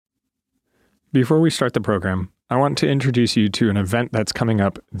Before we start the program, I want to introduce you to an event that's coming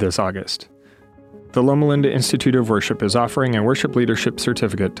up this August. The Loma Linda Institute of Worship is offering a worship leadership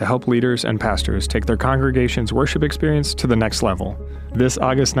certificate to help leaders and pastors take their congregation's worship experience to the next level. This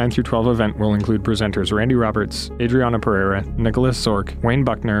August 9 through 12 event will include presenters Randy Roberts, Adriana Pereira, Nicholas Zork, Wayne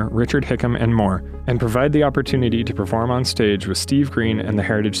Buckner, Richard Hickam, and more, and provide the opportunity to perform on stage with Steve Green and the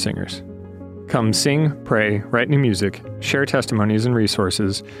Heritage Singers. Come sing, pray, write new music, share testimonies and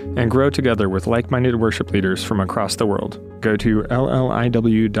resources, and grow together with like-minded worship leaders from across the world. Go to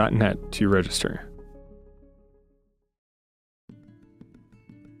lliw.net to register.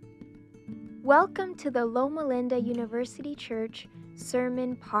 Welcome to the Loma Linda University Church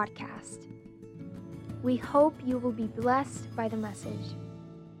Sermon Podcast. We hope you will be blessed by the message.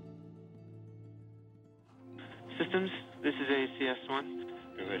 Systems, this is ACS1.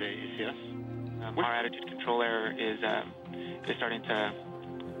 Go ahead, ACS. Our attitude control error is starting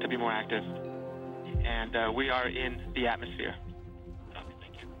to be more active, and we are in the atmosphere. Okay,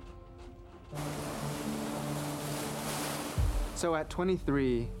 thank you. So at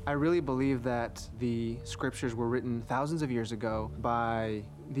 23, I really believe that the scriptures were written thousands of years ago by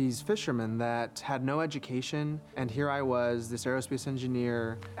these fishermen that had no education, and here I was, this aerospace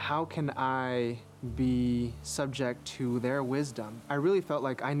engineer. How can I be subject to their wisdom? I really felt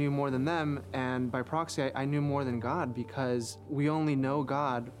like I knew more than them, and by proxy, I knew more than God, because we only know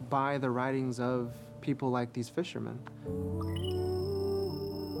God by the writings of people like these fishermen.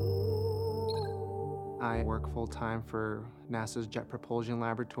 I work full-time for NASA's Jet Propulsion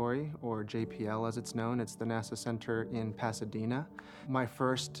Laboratory, or JPL as it's known. It's the NASA Center in Pasadena. My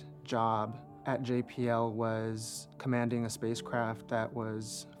first job at JPL was commanding a spacecraft that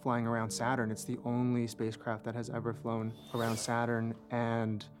was flying around Saturn. It's the only spacecraft that has ever flown around Saturn,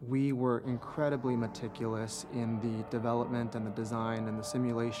 and we were incredibly meticulous in the development and the design and the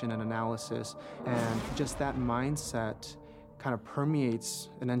simulation and analysis, and just that mindset kind of permeates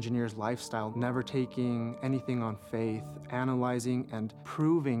an engineer's lifestyle, never taking anything on faith, analyzing and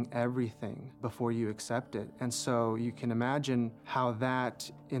proving everything before you accept it. And so you can imagine how that,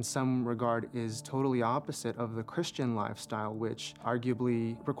 in some regard, is totally opposite of the Christian lifestyle, which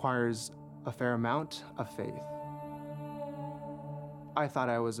arguably requires a fair amount of faith. I thought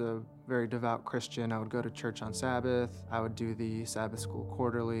I was a very devout Christian. I would go to church on Sabbath. I would do the Sabbath school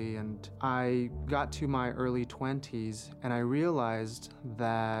quarterly. And I got to my early 20s and I realized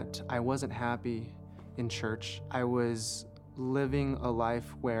that I wasn't happy in church. I was living a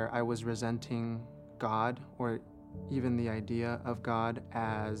life where I was resenting God, or even the idea of God,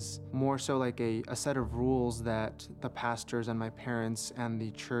 as more so like a set of rules that the pastors and my parents and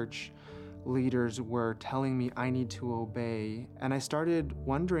the church leaders were telling me I need to obey. And I started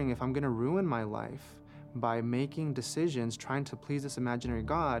wondering if I'm going to ruin my life by making decisions trying to please this imaginary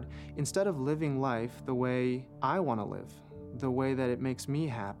God instead of living life the way I want to live, the way that it makes me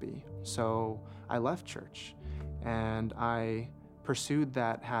happy. So I left church and I pursued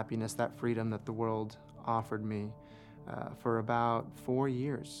that happiness, that freedom that the world offered me for about 4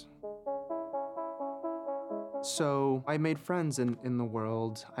 years. So I made friends in the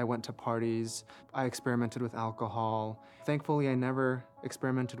world. I went to parties. I experimented with alcohol. Thankfully, I never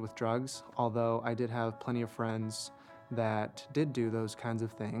experimented with drugs, although I did have plenty of friends that did do those kinds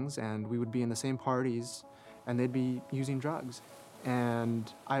of things, and we would be in the same parties, and they'd be using drugs.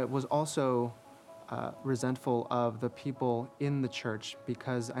 And I was also resentful of the people in the church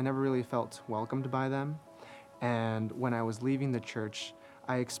because I never really felt welcomed by them. And when I was leaving the church,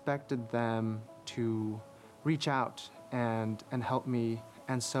 I expected them to reach out and help me.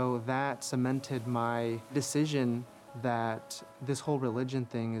 And so that cemented my decision that this whole religion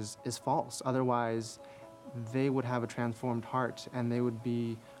thing is false. Otherwise, they would have a transformed heart and they would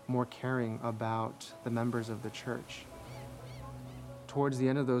be more caring about the members of the church. Towards the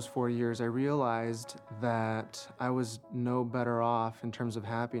end of those 4 years, I realized that I was no better off in terms of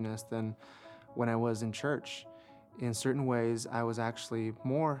happiness than when I was in church. In certain ways, I was actually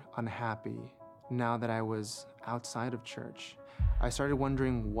more unhappy now that I was outside of church. I started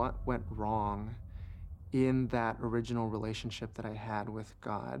wondering what went wrong in that original relationship that I had with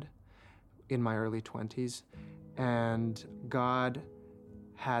God in my early 20s. And God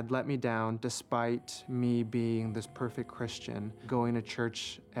had let me down despite me being this perfect Christian, going to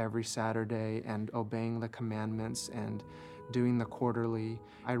church every Saturday and obeying the commandments and doing the quarterly.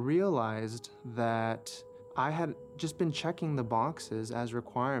 I realized that I had just been checking the boxes as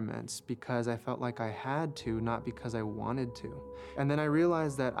requirements because I felt like I had to, not because I wanted to. And then I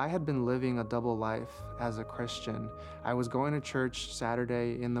realized that I had been living a double life as a Christian. I was going to church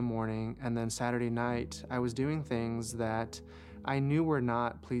Saturday in the morning, and then Saturday night I was doing things that I knew were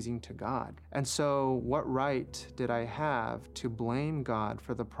not pleasing to God. And so what right did I have to blame God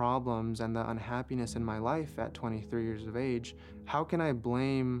for the problems and the unhappiness in my life at 23 years of age? How can I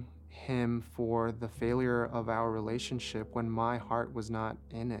blame him for the failure of our relationship when my heart was not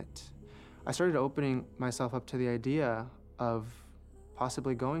in it? I started opening myself up to the idea of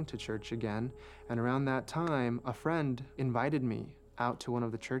possibly going to church again. And around that time, a friend invited me out to one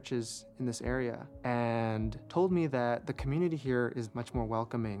of the churches in this area and told me that the community here is much more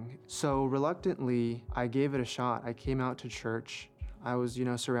welcoming. So reluctantly, I gave it a shot. I came out to church. I was,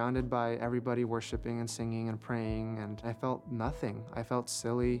 surrounded by everybody worshiping and singing and praying, and I felt nothing. I felt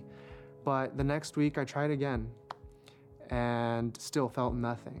silly. But the next week, I tried again and still felt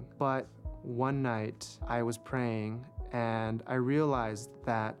nothing. But one night, I was praying and I realized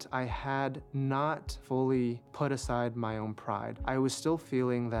that I had not fully put aside my own pride. I was still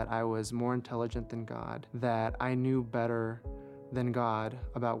feeling that I was more intelligent than God, that I knew better than God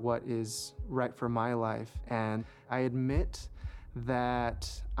about what is right for my life. And I admit that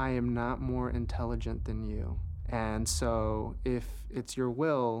I am not more intelligent than you. And so if it's your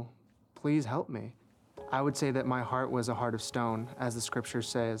will, please help me. I would say that my heart was a heart of stone, as the scripture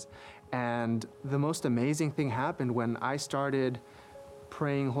says. And the most amazing thing happened when I started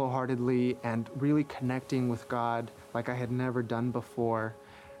praying wholeheartedly and really connecting with God like I had never done before.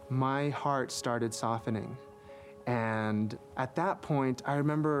 My heart started softening. And at that point, I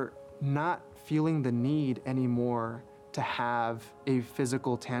remember not feeling the need anymore to have a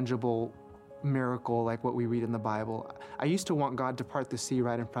physical, tangible miracle like what we read in the Bible. I used to want God to part the sea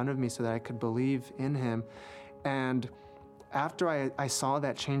right in front of me so that I could believe in him. And after I saw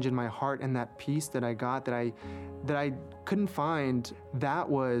that change in my heart and that peace that I got that I couldn't find, that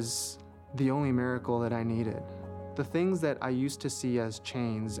was the only miracle that I needed. The things that I used to see as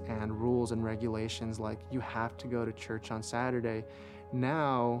chains and rules and regulations, like you have to go to church on Saturday,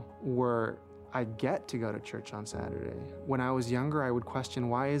 now were I get to go to church on Saturday. When I was younger, I would question,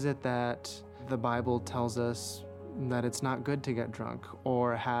 why is it that the Bible tells us that it's not good to get drunk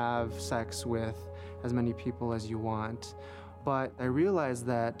or have sex with as many people as you want? But I realized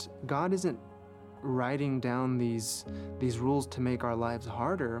that God isn't writing down these rules to make our lives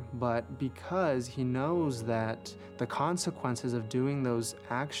harder, but because he knows that the consequences of doing those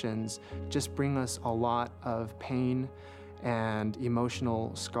actions just bring us a lot of pain and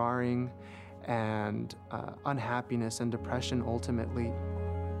emotional scarring and unhappiness and depression ultimately.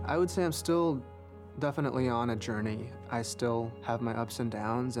 I would say I'm still definitely on a journey. I still have my ups and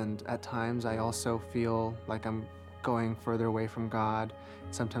downs, and at times I also feel like I'm going further away from God.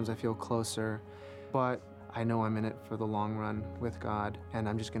 Sometimes I feel closer, but I know I'm in it for the long run with God, and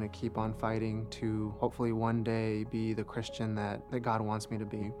I'm just going to keep on fighting to hopefully one day be the Christian that God wants me to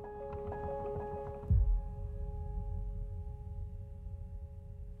be.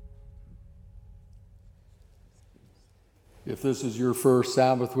 If this is your first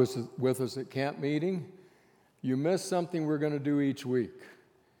Sabbath with us at camp meeting, you missed something we're going to do each week.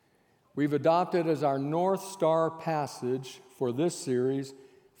 We've adopted as our North Star passage for this series,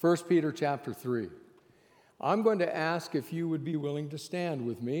 1 Peter chapter 3. I'm going to ask if you would be willing to stand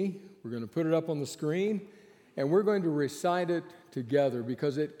with me. We're going to put it up on the screen, and we're going to recite it together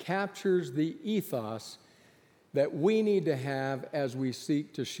because it captures the ethos that we need to have as we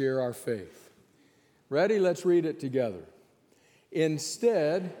seek to share our faith. Ready? Let's read it together.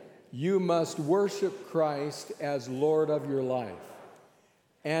 Instead, you must worship Christ as Lord of your life.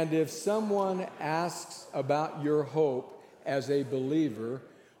 And if someone asks about your hope as a believer,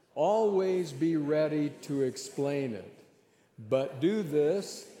 always be ready to explain it. But do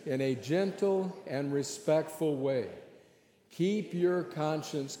this in a gentle and respectful way. Keep your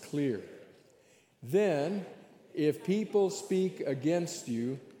conscience clear. Then, if people speak against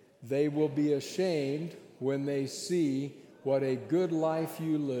you, they will be ashamed when they see what a good life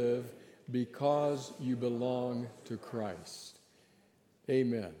you live because you belong to Christ.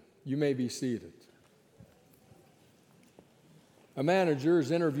 Amen. You may be seated. A manager is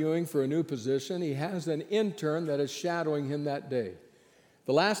interviewing for a new position. He has an intern that is shadowing him that day.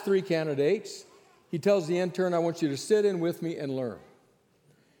 The last 3 candidates, he tells the intern, I want you to sit in with me and learn.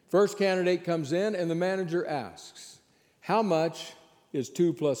 First candidate comes in and the manager asks, how much is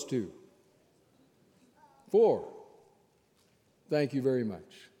 2 plus 2? 4. Thank you very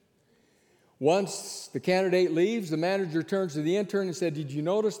much. Once the candidate leaves, the manager turns to the intern and said, did you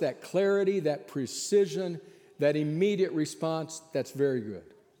notice that clarity, that precision, that immediate response? That's very good.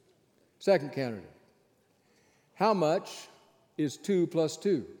 Second candidate. How much is 2 plus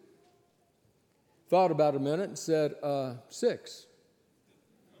 2? Thought about a minute and said, 6.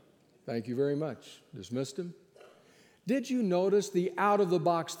 Thank you very much. Dismissed him. Did you notice the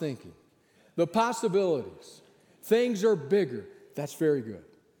out-of-the-box thinking? The possibilities. Things are bigger. That's very good.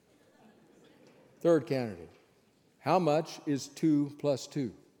 Third candidate. How much is 2 plus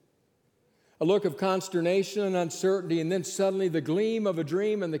 2? A look of consternation and uncertainty, and then suddenly the gleam of a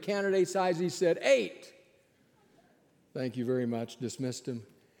dream in the candidate's eyes. He said, 8. Thank you very much. Dismissed him.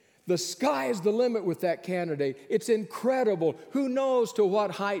 The sky is the limit with that candidate. It's incredible. Who knows to what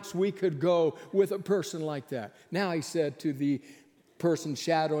heights we could go with a person like that? Now he said to the person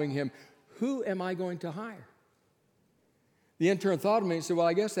shadowing him, who am I going to hire? The intern thought of me and said, well,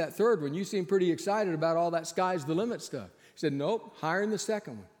 I guess that third one, you seem pretty excited about all that sky's the limit stuff. He said, nope, hiring the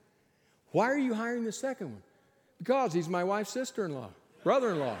second one. Why are you hiring the second one? Because he's my wife's sister-in-law,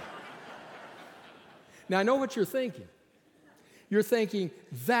 brother-in-law. Now, I know what you're thinking. You're thinking,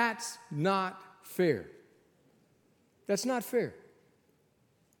 that's not fair. That's not fair.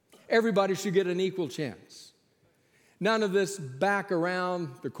 Everybody should get an equal chance. None of this back around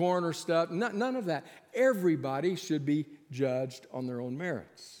the corner stuff, none of that. Everybody should be judged on their own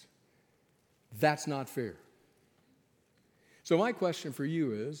merits. That's not fair. So my question for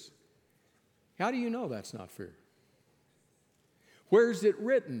you is, how do you know that's not fair? Where is it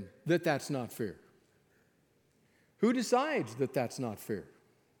written that that's not fair? Who decides that that's not fair?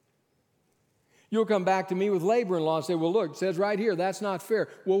 You'll come back to me with labor-in-law and say, well, look, it says right here, that's not fair.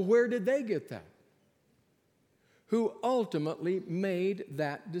 Well, where did they get that? Who ultimately made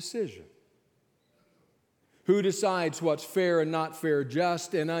that decision? Who decides what's fair and not fair,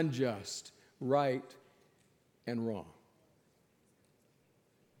 just and unjust, right and wrong?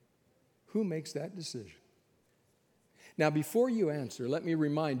 Who makes that decision? Now, before you answer, let me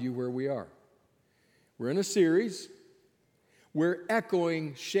remind you where we are. We're in a series. We're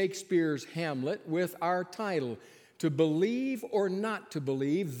echoing Shakespeare's Hamlet with our title, To Believe or Not to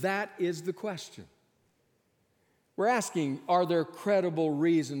Believe, that is the question. We're asking, are there credible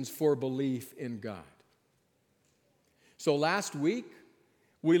reasons for belief in God? So last week,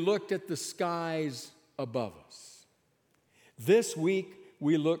 we looked at the skies above us. This week,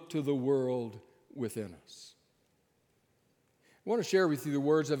 we look to the world within us. I want to share with you the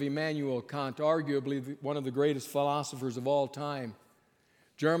words of Immanuel Kant, arguably one of the greatest philosophers of all time,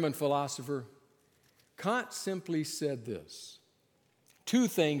 German philosopher. Kant simply said this: 2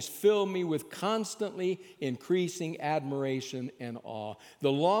 things fill me with constantly increasing admiration and awe,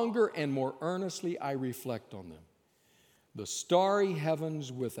 the longer and more earnestly I reflect on them: the starry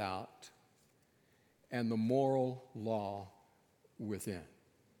heavens without and the moral law within.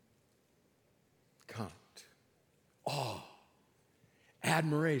 Kant. Awe,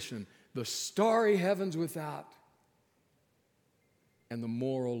 admiration, the starry heavens without and the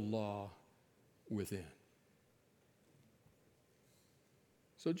moral law within.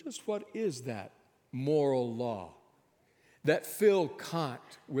 So just what is that moral law that filled Kant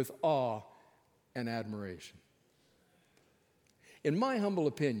with awe and admiration? In my humble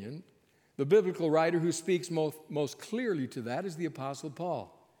opinion, the biblical writer who speaks most clearly to that is the Apostle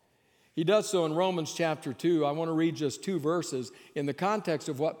Paul. He does so in Romans chapter 2. I want to read just 2 verses. In the context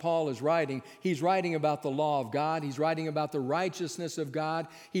of what Paul is writing, he's writing about the law of God. He's writing about the righteousness of God.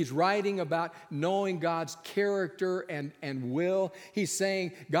 He's writing about knowing God's character and will. He's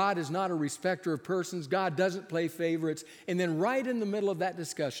saying God is not a respecter of persons. God doesn't play favorites. And then right in the middle of that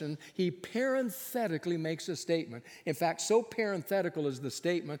discussion, he parenthetically makes a statement. In fact, so parenthetical is the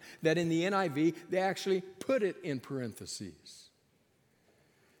statement that in the NIV, they actually put it in parentheses.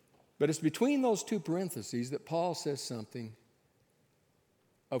 But it's between those 2 parentheses that Paul says something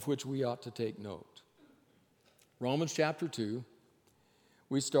of which we ought to take note. Romans chapter 2,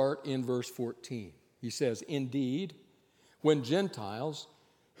 we start in verse 14. He says, indeed, when Gentiles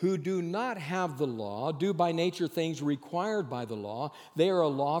who do not have the law do by nature things required by the law, they are a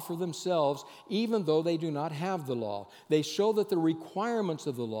law for themselves, even though they do not have the law. They show that the requirements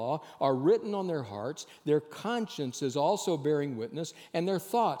of the law are written on their hearts, their conscience is also bearing witness, and their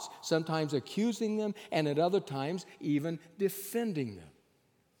thoughts, sometimes accusing them, and at other times even defending them.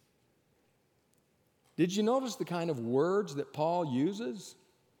 Did you notice the kind of words that Paul uses?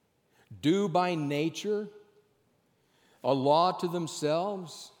 Do by nature, a law to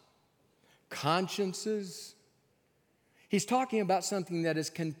themselves, consciences. He's talking about something that is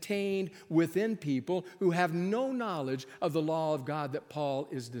contained within people who have no knowledge of the law of God that Paul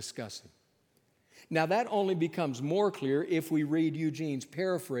is discussing. Now, that only becomes more clear if we read Eugene's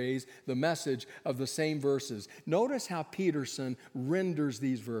paraphrase, the message of the same verses. Notice how Peterson renders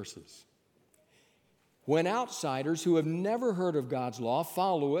these verses. When outsiders who have never heard of God's law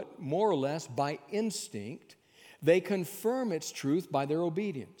follow it more or less by instinct, they confirm its truth by their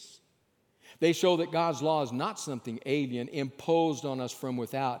obedience. They show that God's law is not something alien, imposed on us from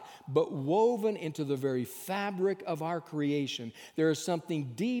without, but woven into the very fabric of our creation. There is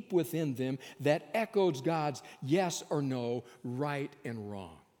something deep within them that echoes God's yes or no, right and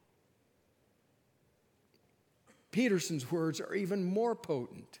wrong. Peterson's words are even more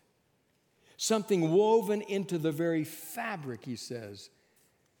potent. Something woven into the very fabric, he says,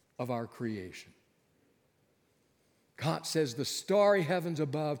 of our creation. Kant says the starry heavens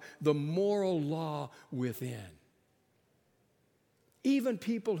above, the moral law within. Even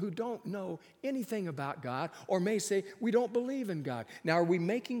people who don't know anything about God or may say, we don't believe in God. Now, are we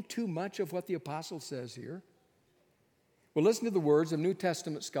making too much of what the apostle says here? Well, listen to the words of New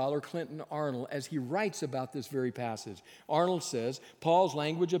Testament scholar Clinton Arnold as he writes about this very passage. Arnold says, Paul's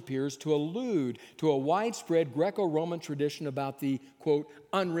language appears to allude to a widespread Greco-Roman tradition about the, quote,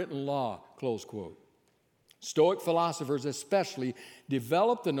 unwritten law, close quote. Stoic philosophers especially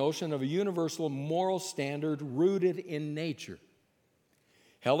developed the notion of a universal moral standard rooted in nature.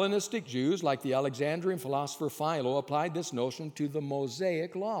 Hellenistic Jews, like the Alexandrian philosopher Philo, applied this notion to the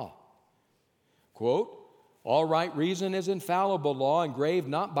Mosaic law. Quote, all right reason is infallible law, engraved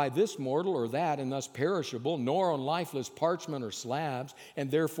not by this mortal or that, and thus perishable, nor on lifeless parchment or slabs, and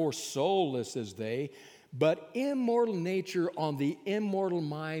therefore soulless as they, but immortal nature on the immortal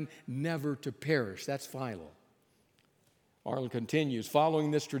mind, never to perish. That's Philo. Arnold continues, following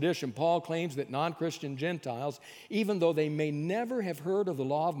this tradition, Paul claims that non-Christian Gentiles, even though they may never have heard of the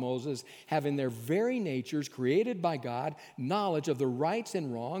law of Moses, have in their very natures, created by God, knowledge of the rights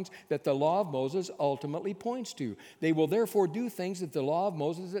and wrongs that the law of Moses ultimately points to. They will therefore do things that the law of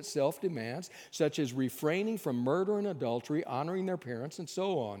Moses itself demands, such as refraining from murder and adultery, honoring their parents, and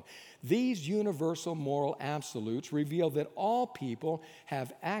so on. These universal moral absolutes reveal that all people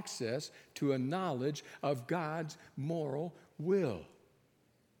have access to a knowledge of God's moral will.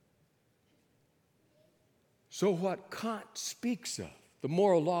 So what Kant speaks of, the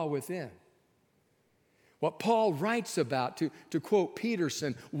moral law within, what Paul writes about, to quote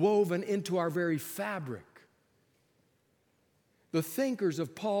Peterson, woven into our very fabric. The thinkers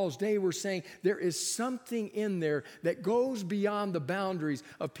of Paul's day were saying there is something in there that goes beyond the boundaries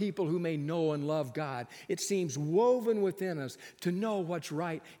of people who may know and love God. It seems woven within us to know what's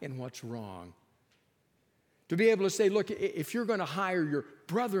right and what's wrong. To be able to say, look, if you're going to hire your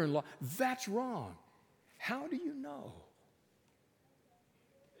brother-in-law, that's wrong. How do you know?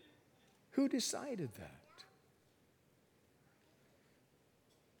 Who decided that?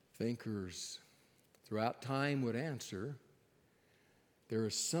 Thinkers throughout time would answer, there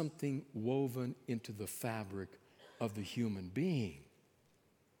is something woven into the fabric of the human being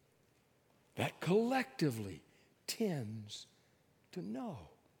that collectively tends to know.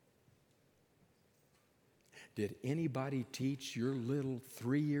 Did anybody teach your little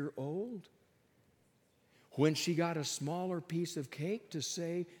 3-year-old when she got a smaller piece of cake to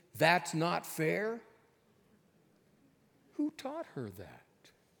say, that's not fair? Who taught her that?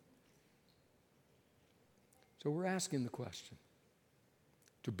 So we're asking the question.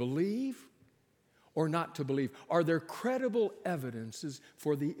 To believe or not to believe? Are there credible evidences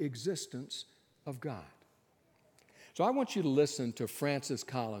for the existence of God? So I want you to listen to Francis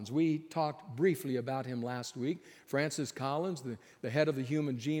Collins. We talked briefly about him last week. Francis Collins, the head of the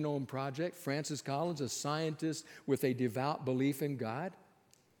Human Genome Project. Francis Collins, a scientist with a devout belief in God.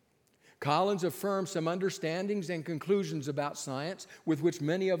 Collins affirms some understandings and conclusions about science with which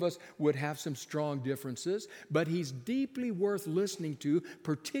many of us would have some strong differences, but he's deeply worth listening to,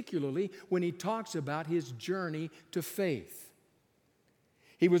 particularly when he talks about his journey to faith.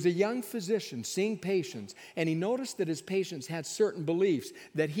 He was a young physician seeing patients, and he noticed that his patients had certain beliefs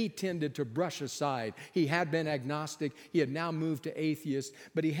that he tended to brush aside. He had been agnostic. He had now moved to atheist.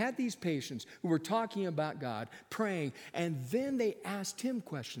 But he had these patients who were talking about God, praying, and then they asked him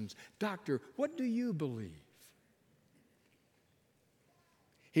questions. Doctor, what do you believe?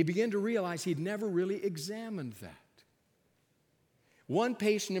 He began to realize he'd never really examined that. One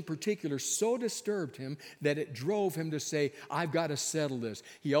patient in particular so disturbed him that it drove him to say, I've got to settle this.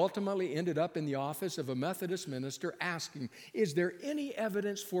 He ultimately ended up in the office of a Methodist minister asking, is there any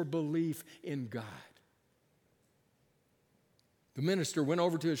evidence for belief in God? The minister went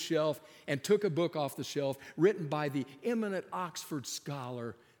over to his shelf and took a book off the shelf written by the eminent Oxford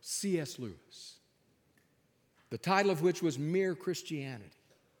scholar C.S. Lewis, the title of which was Mere Christianity.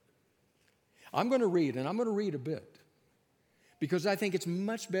 I'm going to read a bit, because I think it's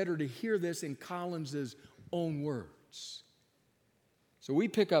much better to hear this in Collins' own words. So we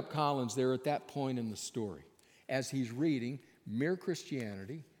pick up Collins there at that point in the story as he's reading Mere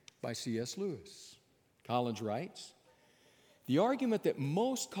Christianity by C.S. Lewis. Collins writes, The argument that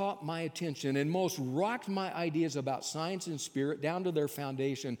most caught my attention and most rocked my ideas about science and spirit down to their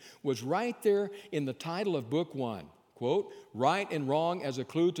foundation was right there in the title of Book 1, quote, "Right and Wrong as a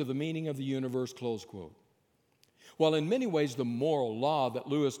Clue to the Meaning of the Universe," close quote. While in many ways the moral law that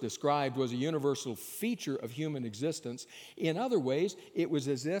Lewis described was a universal feature of human existence, in other ways it was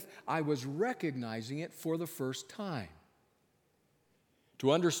as if I was recognizing it for the first time.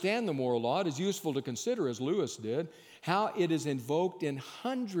 To understand the moral law, it is useful to consider, as Lewis did, how it is invoked in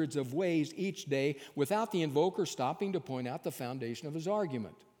hundreds of ways each day without the invoker stopping to point out the foundation of his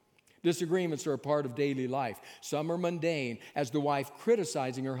argument. Disagreements are a part of daily life. Some are mundane, as the wife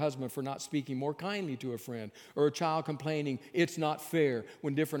criticizing her husband for not speaking more kindly to a friend, or a child complaining it's not fair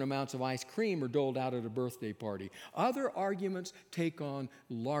when different amounts of ice cream are doled out at a birthday party. Other arguments take on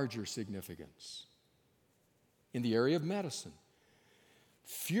larger significance. In the area of medicine,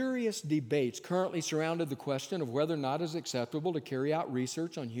 furious debates currently surrounded the question of whether or not it is acceptable to carry out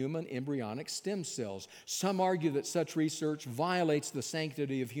research on human embryonic stem cells. Some argue that such research violates the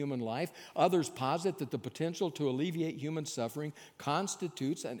sanctity of human life. Others posit that the potential to alleviate human suffering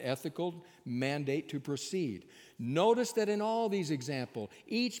constitutes an ethical mandate to proceed. Notice that in all these examples,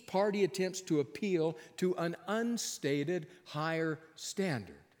 each party attempts to appeal to an unstated higher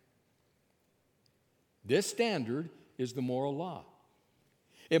standard. This standard is the moral law.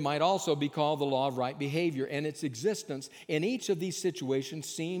 It might also be called the law of right behavior, and its existence in each of these situations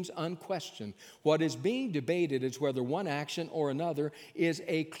seems unquestioned. What is being debated is whether one action or another is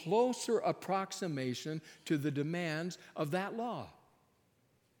a closer approximation to the demands of that law.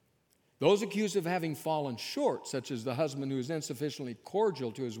 Those accused of having fallen short, such as the husband who is insufficiently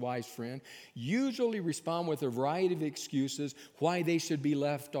cordial to his wife's friend, usually respond with a variety of excuses why they should be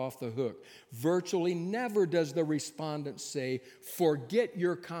left off the hook. Virtually never does the respondent say, "Forget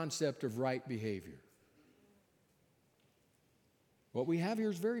your concept of right behavior." What we have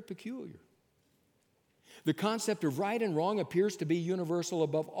here is very peculiar. The concept of right and wrong appears to be universal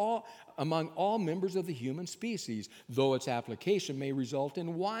among all members of the human species, though its application may result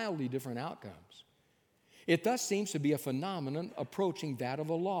in wildly different outcomes. It thus seems to be a phenomenon approaching that of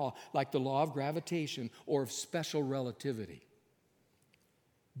a law, like the law of gravitation or of special relativity.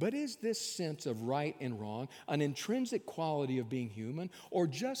 But is this sense of right and wrong an intrinsic quality of being human, or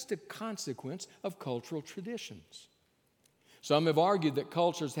just a consequence of cultural traditions? Some have argued that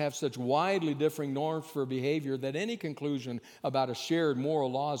cultures have such widely differing norms for behavior that any conclusion about a shared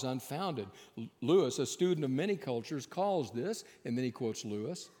moral law is unfounded. Lewis, a student of many cultures, calls this, and then he quotes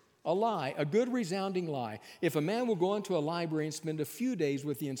Lewis, a lie, a good resounding lie. If a man will go into a library and spend a few days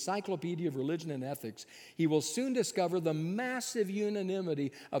with the Encyclopedia of Religion and Ethics, he will soon discover the massive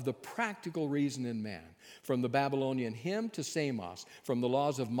unanimity of the practical reason in man. From the Babylonian hymn to Samos, from the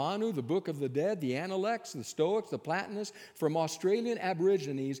laws of Manu, the Book of the Dead, the Analects, the Stoics, the Platonists, from Australian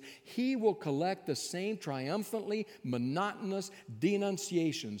Aborigines, he will collect the same triumphantly monotonous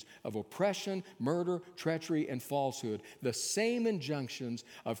denunciations of oppression, murder, treachery, and falsehood, the same injunctions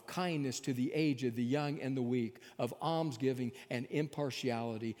of kindness to the aged, the young, and the weak, of almsgiving and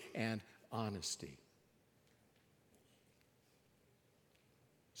impartiality and honesty.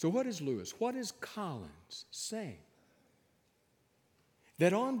 So what is Lewis? What is Collins saying?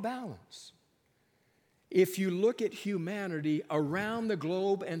 That on balance, if you look at humanity around the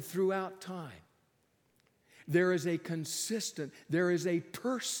globe and throughout time, there is a consistent, there is a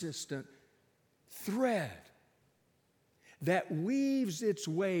persistent thread that weaves its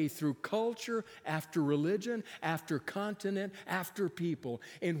way through culture after religion, after continent, after people,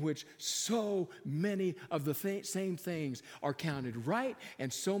 in which so many of the same things are counted right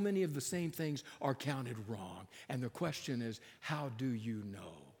and so many of the same things are counted wrong. And the question is, how do you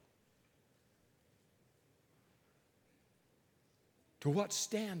know? To what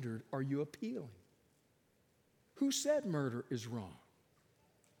standard are you appealing? Who said murder is wrong?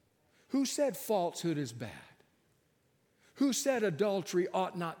 Who said falsehood is bad? Who said adultery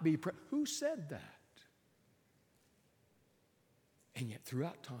ought not be? Who said that? And yet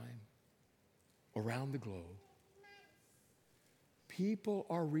throughout time, around the globe, people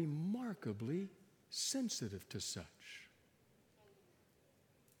are remarkably sensitive to such.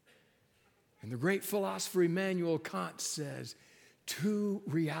 And the great philosopher Immanuel Kant says, two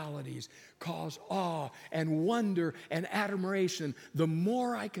realities cause awe and wonder and admiration. The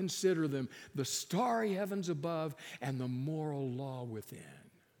more I consider them, the starry heavens above and the moral law within.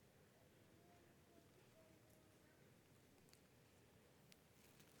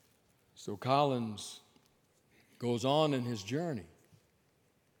 So Collins goes on in his journey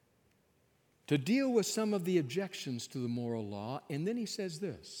to deal with some of the objections to the moral law, and then he says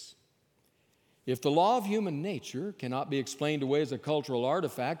this: If the law of human nature cannot be explained away as a cultural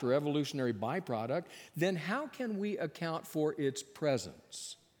artifact or evolutionary byproduct, then how can we account for its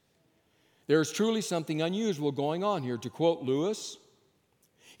presence? There is truly something unusual going on here. To quote Lewis,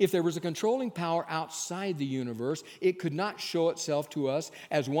 if there was a controlling power outside the universe, it could not show itself to us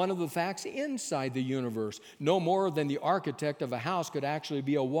as one of the facts inside the universe, no more than the architect of a house could actually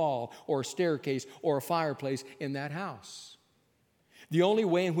be a wall or a staircase or a fireplace in that house. The only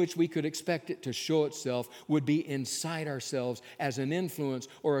way in which we could expect it to show itself would be inside ourselves as an influence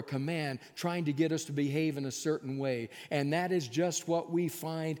or a command trying to get us to behave in a certain way. And that is just what we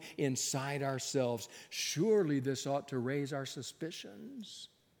find inside ourselves. Surely this ought to raise our suspicions.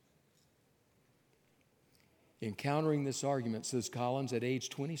 Encountering this argument, says Collins, at age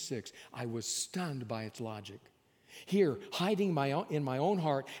 26, I was stunned by its logic. Here, hiding in my own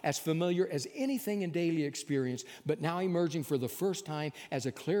heart, as familiar as anything in daily experience, but now emerging for the first time as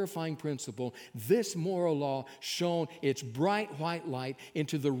a clarifying principle, this moral law shone its bright white light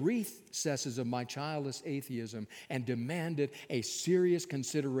into the recesses of my childless atheism and demanded a serious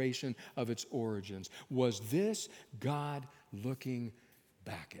consideration of its origins. Was this God looking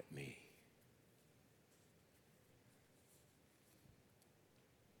back at me?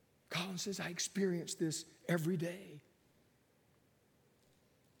 Collins says, I experience this every day.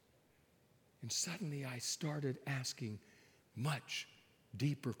 And suddenly I started asking much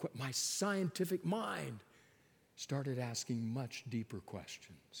deeper questions. My scientific mind started asking much deeper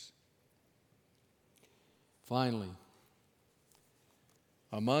questions. Finally,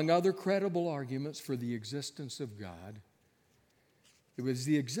 among other credible arguments for the existence of God, it was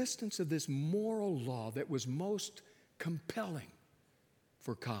the existence of this moral law that was most compelling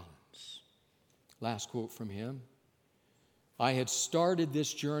for Collins. Last quote from him. I had started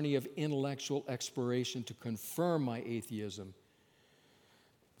this journey of intellectual exploration to confirm my atheism.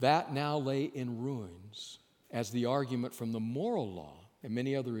 That now lay in ruins as the argument from the moral law and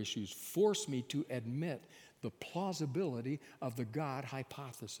many other issues forced me to admit the plausibility of the God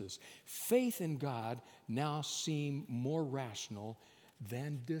hypothesis. Faith in God now seemed more rational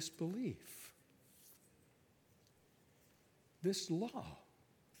than disbelief. This law,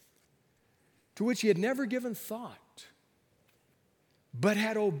 to which he had never given thought, but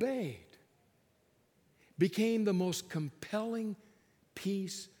had obeyed, became the most compelling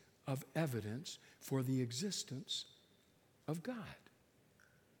piece of evidence for the existence of God.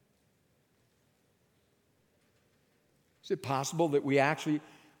 Is it possible that we actually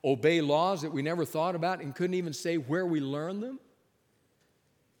obey laws that we never thought about and couldn't even say where we learned them?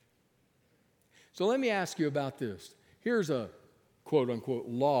 So let me ask you about this. Here's a quote-unquote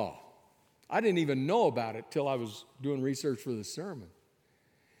law. I didn't even know about it till I was doing research for this sermon.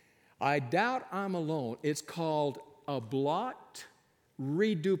 I doubt I'm alone. It's called a blot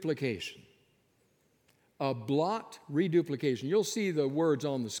reduplication. A blot reduplication. You'll see the words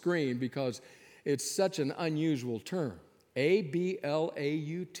on the screen because it's such an unusual term.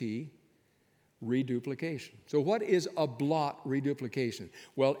 A-B-L-A-U-T, reduplication. So what is a blot reduplication?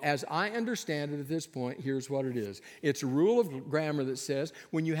 Well, as I understand it at this point, here's what it is. It's a rule of grammar that says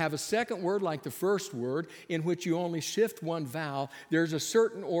when you have a second word like the first word in which you only shift one vowel, there's a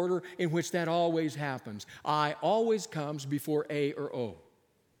certain order in which that always happens. I always comes before A or O.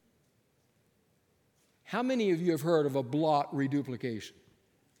 How many of you have heard of a blot reduplication?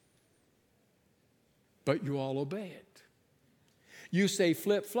 But you all obey it. You say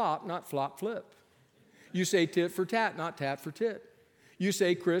flip-flop, not flop-flip. You say tit for tat, not tat for tit. You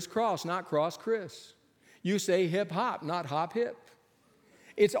say criss-cross, not cross-criss. You say hip-hop, not hop-hip.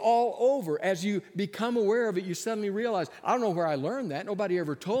 It's all over. As you become aware of it, you suddenly realize, I don't know where I learned that. Nobody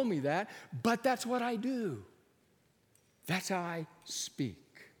ever told me that, but that's what I do. That's how I speak.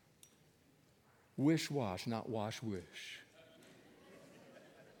 Wish-wash, not wash-wish.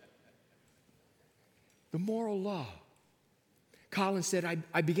 The moral law. Collins said,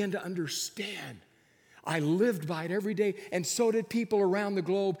 I began to understand. I lived by it every day, and so did people around the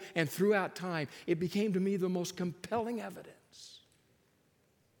globe and throughout time. It became to me the most compelling evidence.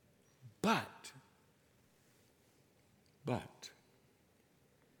 But,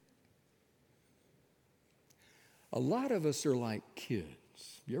 a lot of us are like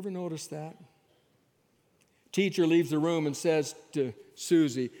kids. You ever notice that? Teacher leaves the room and says to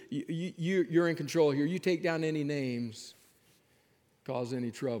Susie, you're in control here. You take down any names, cause any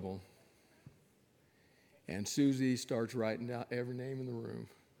trouble. And Susie starts writing down every name in the room.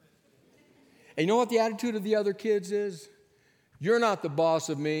 And you know what the attitude of the other kids is? You're not the boss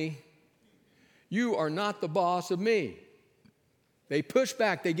of me. You are not the boss of me. They push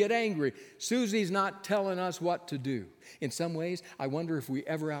back. They get angry. Susie's not telling us what to do. In some ways, I wonder if we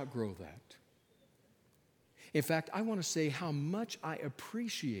ever outgrow that. In fact, I want to say how much I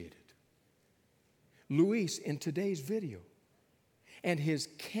appreciated Luis in today's video and his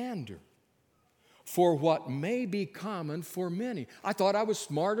candor for what may be common for many. I thought I was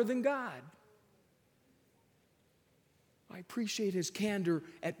smarter than God. I appreciate his candor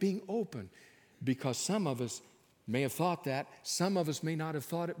at being open, because some of us may have thought that, some of us may not have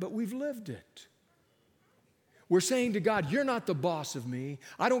thought it, but we've lived it. We're saying to God, you're not the boss of me.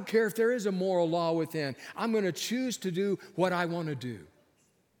 I don't care if there is a moral law within. I'm going to choose to do what I want to do.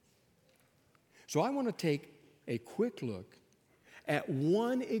 So I want to take a quick look at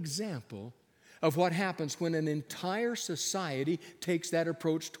one example of what happens when an entire society takes that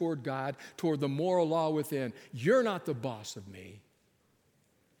approach toward God, toward the moral law within. You're not the boss of me.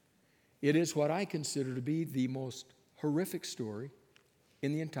 It is what I consider to be the most horrific story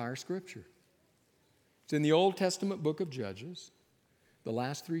in the entire Scripture. It's in the Old Testament book of Judges, the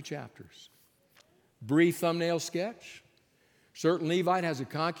last 3 chapters. Brief thumbnail sketch. Certain Levite has a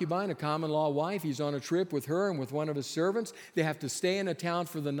concubine, a common law wife. He's on a trip with her and with one of his servants. They have to stay in a town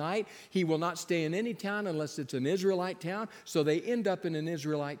for the night. He will not stay in any town unless it's an Israelite town, so they end up in an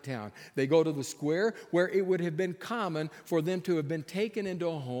Israelite town. They go to the square where it would have been common for them to have been taken into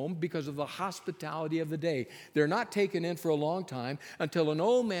a home because of the hospitality of the day. They're not taken in for a long time until an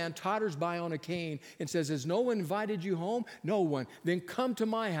old man totters by on a cane and says, has no one invited you home? No one. Then come to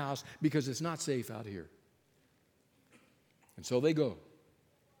my house because it's not safe out here. And so they go.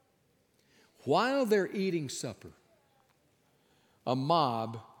 While they're eating supper, a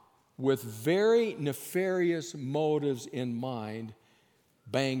mob with very nefarious motives in mind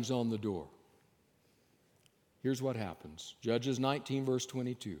bangs on the door. Here's what happens. Judges 19, verse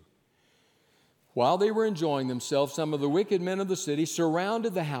 22. While they were enjoying themselves, some of the wicked men of the city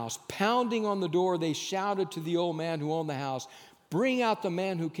surrounded the house. Pounding on the door, they shouted to the old man who owned the house, bring out the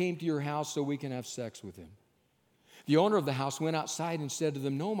man who came to your house so we can have sex with him. The owner of the house went outside and said to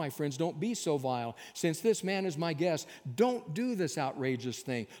them, no, my friends, don't be so vile. Since this man is my guest, don't do this outrageous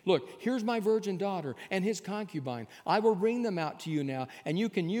thing. Look, here's my virgin daughter and his concubine. I will bring them out to you now, and you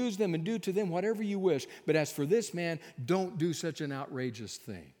can use them and do to them whatever you wish. But as for this man, don't do such an outrageous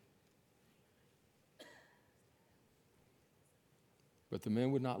thing. But the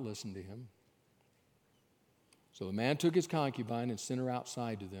men would not listen to him. So the man took his concubine and sent her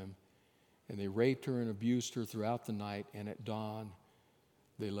outside to them. And they raped her and abused her throughout the night, and at dawn,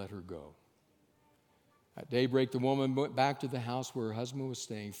 they let her go. At daybreak, the woman went back to the house where her husband was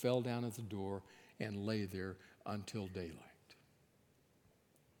staying, fell down at the door, and lay there until daylight.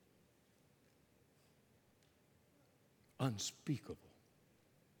 Unspeakable.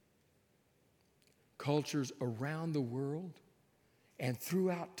 Cultures around the world and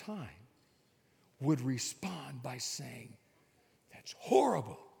throughout time would respond by saying, that's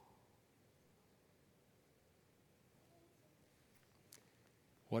horrible.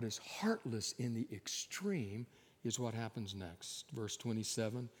 What is heartless in the extreme is what happens next. Verse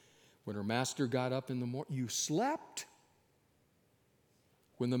 27, when her master got up in the morning, you slept?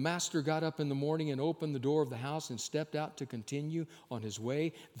 When the master got up in the morning and opened the door of the house and stepped out to continue on his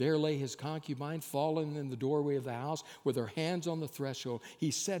way, there lay his concubine fallen in the doorway of the house with her hands on the threshold.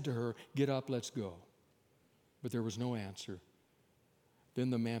 He said to her, get up, let's go. But there was no answer. Then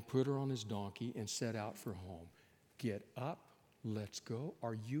the man put her on his donkey and set out for home. Get up. Let's go.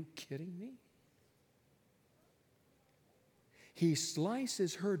 Are you kidding me? He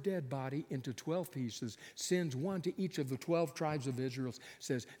slices her dead body into 12 pieces, sends one to each of the 12 tribes of Israel,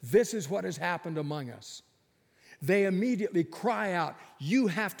 says, this is what has happened among us. They immediately cry out, you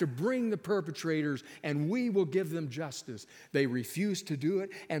have to bring the perpetrators and we will give them justice. They refuse to do it,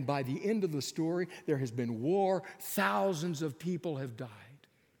 and by the end of the story, there has been war. Thousands of people have died.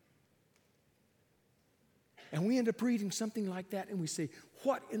 And we end up reading something like that and we say,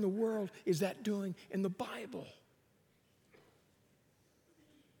 what in the world is that doing in the Bible?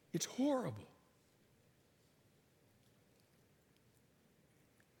 It's horrible.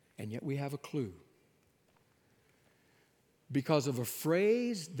 And yet we have a clue. Because of a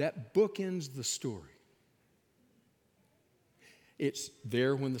phrase that bookends the story. It's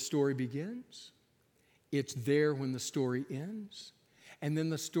there when the story begins. It's there when the story ends. And then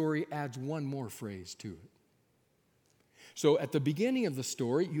the story adds one more phrase to it. So at the beginning of the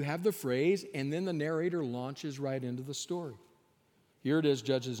story, you have the phrase, and then the narrator launches right into the story. Here it is,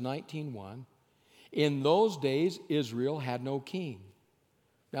 Judges 19:1. In those days, Israel had no king.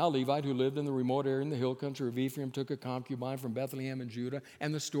 Now, a Levite who lived in the remote area in the hill country of Ephraim took a concubine from Bethlehem in Judah,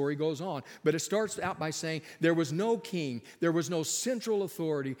 and the story goes on. But it starts out by saying there was no king, there was no central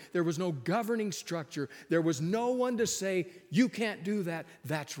authority, there was no governing structure, there was no one to say, you can't do that,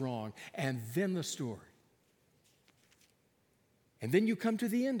 that's wrong. And then the story. And then you come to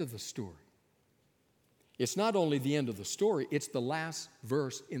the end of the story. It's not only the end of the story, it's the last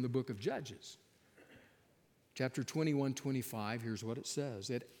verse in the book of Judges. Chapter 21, 25, here's what it says.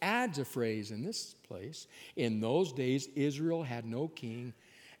 It adds a phrase in this place. In those days, Israel had no king.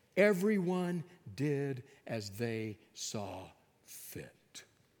 Everyone did as they saw fit.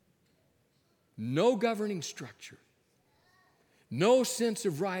 No governing structure. No sense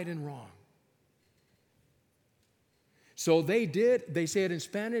of right and wrong. So they say it in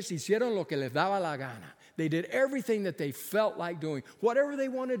Spanish, hicieron lo que les daba la gana. They did everything that they felt like doing. Whatever they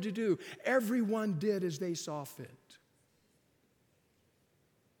wanted to do, everyone did as they saw fit.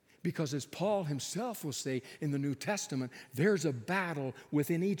 Because as Paul himself will say in the New Testament, there's a battle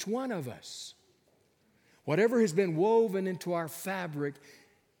within each one of us. Whatever has been woven into our fabric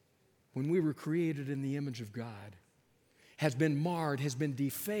when we were created in the image of God has been marred, has been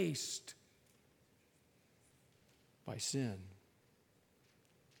defaced by sin.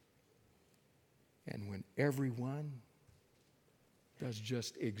 And when everyone does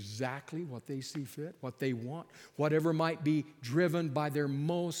just exactly what they see fit, what they want, whatever might be driven by their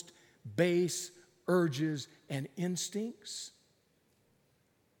most base urges and instincts,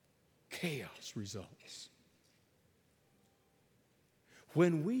 chaos results.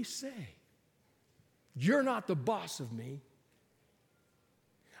 When we say, you're not the boss of me,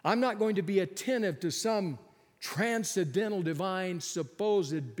 I'm not going to be attentive to some transcendental, divine,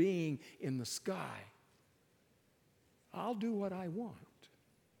 supposed being in the sky. I'll do what I want.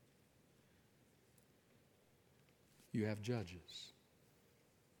 You have judges.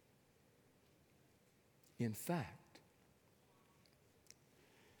 In fact,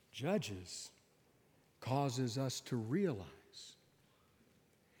 Judges causes us to realize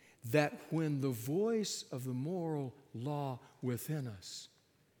that when the voice of the moral law within us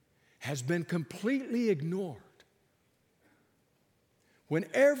has been completely ignored, when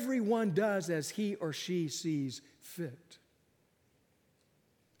everyone does as he or she sees fit,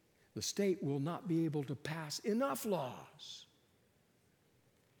 the state will not be able to pass enough laws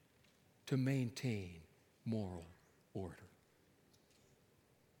to maintain moral order.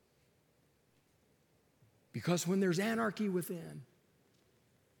 Because when there's anarchy within,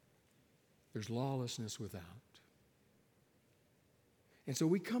 there's lawlessness without. And so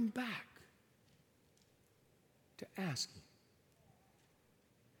we come back to asking,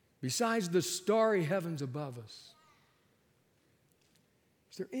 besides the starry heavens above us,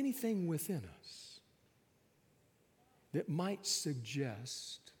 is there anything within us that might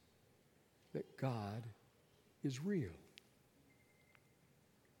suggest that God is real?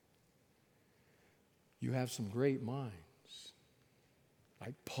 You have some great minds,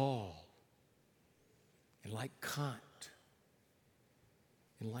 like Paul, and like Kant,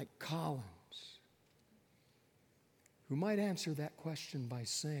 and like Collins, who might answer that question by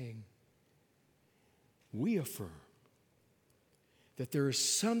saying, we affirm that there is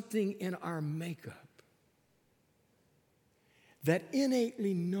something in our makeup that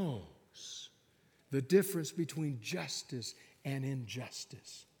innately knows the difference between justice and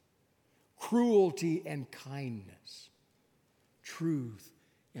injustice, cruelty and kindness, truth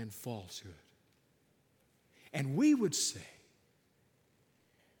and falsehood. And we would say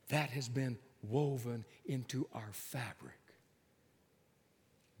that has been woven into our fabric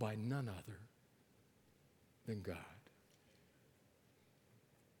by none other than God.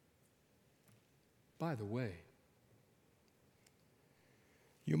 By the way,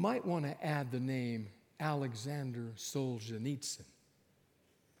 you might want to add the name Alexander Solzhenitsyn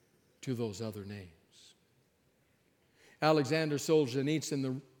to those other names. Alexander Solzhenitsyn,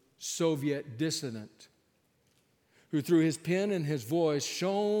 the Soviet dissident, who through his pen and his voice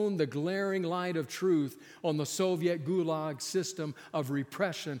shone the glaring light of truth on the Soviet Gulag system of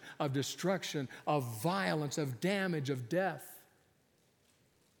repression, of destruction, of violence, of damage, of death.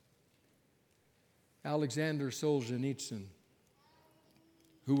 Alexander Solzhenitsyn,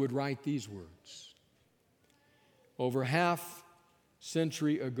 who would write these words, over half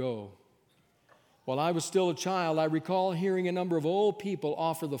century ago, while I was still a child, I recall hearing a number of old people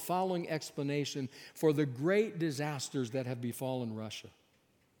offer the following explanation for the great disasters that have befallen Russia.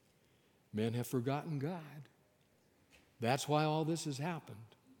 Men have forgotten God. That's why all this has happened.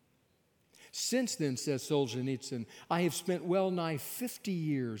 Since then, says Solzhenitsyn, I have spent well nigh 50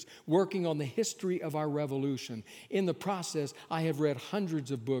 years working on the history of our revolution. In the process, I have read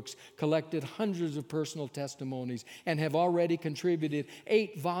hundreds of books, collected hundreds of personal testimonies, and have already contributed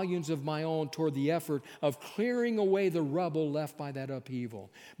 8 volumes of my own toward the effort of clearing away the rubble left by that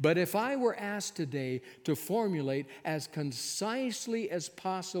upheaval. But if I were asked today to formulate as concisely as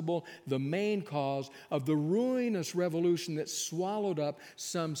possible the main cause of the ruinous revolution that swallowed up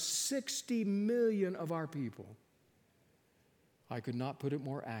some 60 million of our people, I could not put it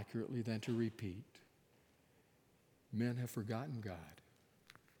more accurately than to repeat: men have forgotten God.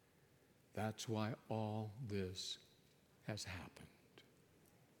 That's why all this has happened.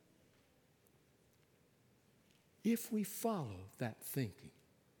 If we follow that thinking,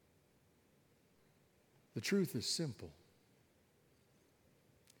 the truth is simple.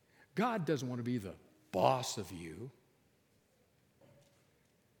 God doesn't want to be the boss of you.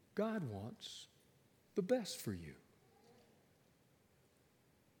 God wants the best for you.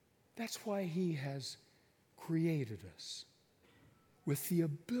 That's why He has created us with the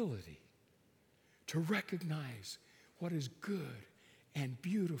ability to recognize what is good and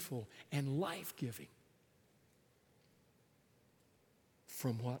beautiful and life-giving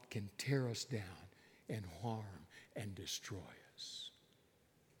from what can tear us down and harm and destroy us.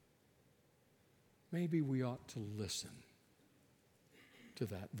 Maybe we ought to listen to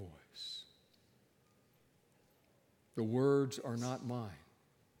that voice. The words are not mine,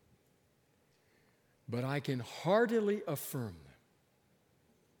 but I can heartily affirm them.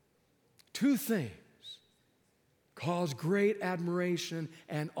 2 things cause great admiration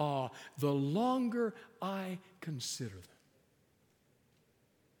and awe the longer I consider them: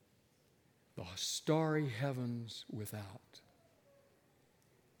 the starry heavens without,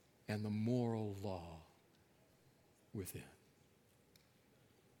 and the moral law within.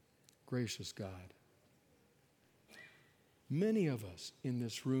 Gracious God, many of us in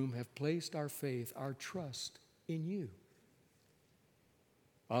this room have placed our faith, our trust in You.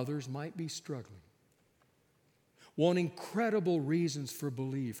 Others might be struggling, wanting credible reasons for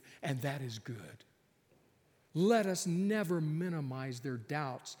belief, and that is good. Let us never minimize their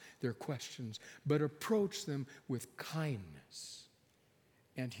doubts, their questions, but approach them with kindness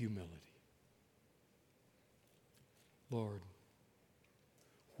and humility. Lord,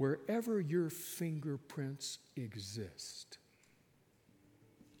 wherever Your fingerprints exist,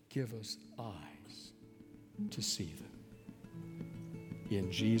 give us eyes to see them.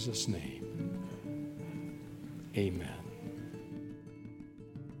 In Jesus' name, amen.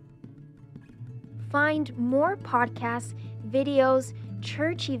 Find more podcasts, videos,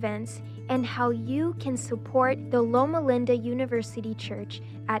 church events, and how you can support the Loma Linda University Church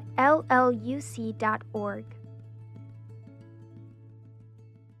at lluc.org.